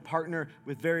world and partner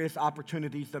with various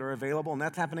opportunities that are available. And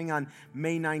that's happening on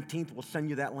May 19th. We'll send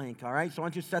you that link, all right? So why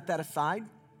don't you set that aside?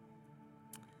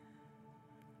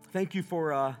 Thank you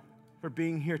for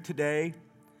being here today.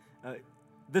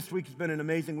 This week has been an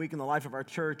amazing week in the life of our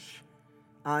church.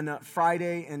 On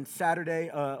Friday and Saturday,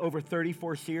 over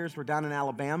 34 Seers were down in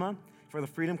Alabama for the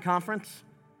Freedom Conference.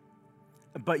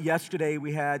 But yesterday,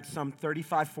 we had some 40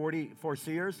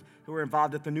 Seers who were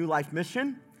involved at the New Life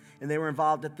Mission, and they were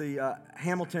involved at the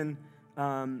Hamilton,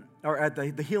 or at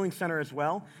the Healing Center as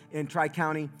well in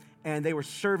Tri-County, and they were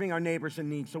serving our neighbors in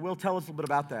need. So Will, tell us a little bit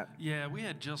about that. Yeah, we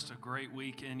had just a great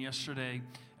week, and yesterday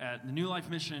at the New Life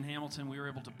Mission in Hamilton, we were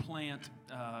able to plant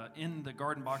in the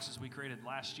garden boxes we created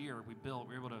last year. We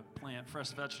were able to plant fresh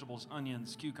vegetables,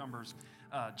 onions, cucumbers,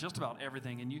 just about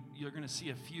everything. And you're going to see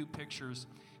a few pictures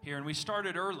here. And we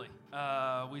started early.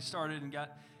 We started and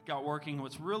got working.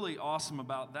 What's really awesome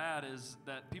about that is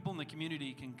that people in the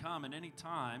community can come at any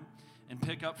time and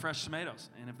pick up fresh tomatoes.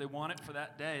 And if they want it for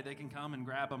that day, they can come and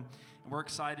grab them. And we're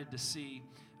excited to see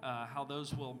how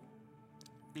those will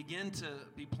begin to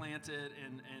be planted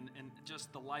and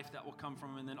just the life that will come from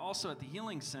them. And then also at the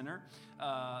Healing Center,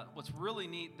 what's really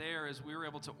neat there is we were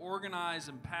able to organize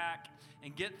and pack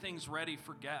and get things ready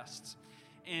for guests.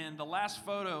 And the last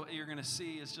photo you're going to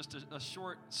see is just a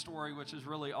short story, which is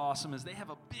really awesome, is they have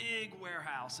a big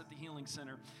warehouse at the Healing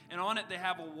Center. And on it they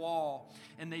have a wall,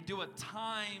 and they do a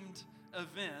timed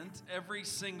event every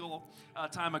single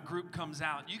time a group comes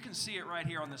out. You can see it right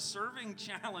here on the Serving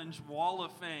Challenge Wall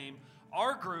of Fame.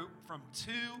 Our group from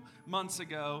 2 months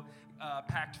ago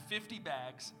packed 50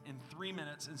 bags in 3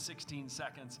 minutes and 16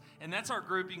 seconds. And that's our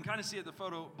group. You can kind of see it in the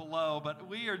photo below, but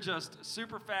we are just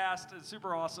super fast and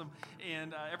super awesome.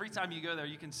 And every time you go there,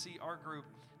 you can see our group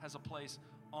has a place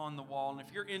on the wall. And if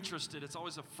you're interested, it's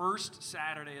always the first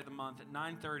Saturday of the month at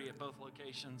 9:30 at both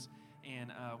locations.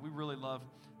 And we really love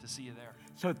to see you there.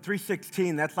 So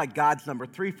 316, that's like God's number.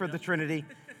 3 for the Trinity.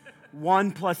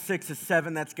 1 plus 6 is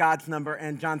 7. That's God's number.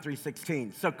 And John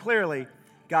 3:16. So clearly,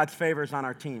 God's favor is on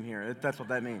our team here. That's what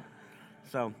that means.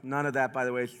 So none of that, by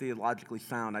the way, is theologically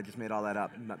sound. I just made all that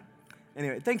up. But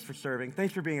anyway, thanks for serving.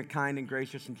 Thanks for being a kind and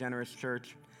gracious and generous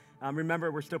church. Remember,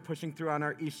 we're still pushing through on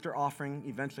our Easter offering.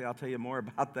 Eventually, I'll tell you more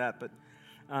about that. But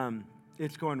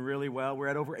it's going really well. We're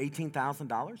at over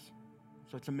 $18,000.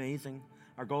 So it's amazing.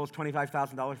 Our goal is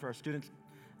 $25,000 for our students'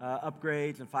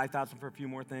 upgrades and $5,000 for a few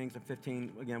more things and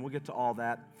 $15,000. Again, we'll get to all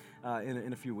that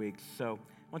in a few weeks. So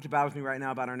why don't you bow with me right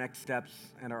now about our next steps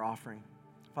and our offering.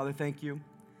 Father, thank you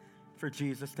for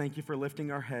Jesus. Thank you for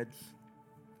lifting our heads.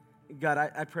 God,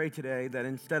 I pray today that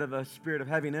instead of a spirit of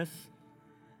heaviness,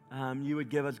 you would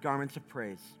give us garments of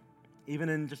praise. Even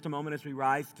in just a moment as we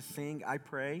rise to sing, I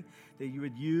pray that you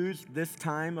would use this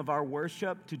time of our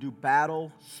worship to do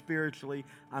battle spiritually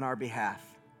on our behalf.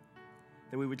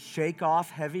 That we would shake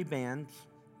off heavy bands,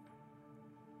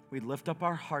 we'd lift up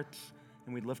our hearts,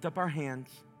 and we'd lift up our hands,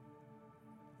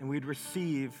 and we'd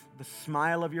receive the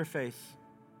smile of your face.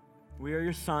 We are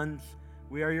your sons,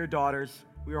 we are your daughters,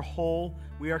 we are whole,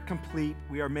 we are complete,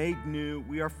 we are made new,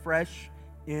 we are fresh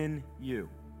in you.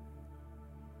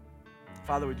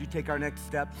 Father, would you take our next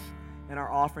steps and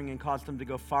our offering and cause them to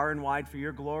go far and wide for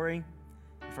your glory,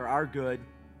 for our good.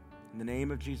 In the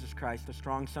name of Jesus Christ, the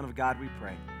strong Son of God, we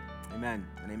pray. Amen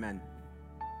and amen.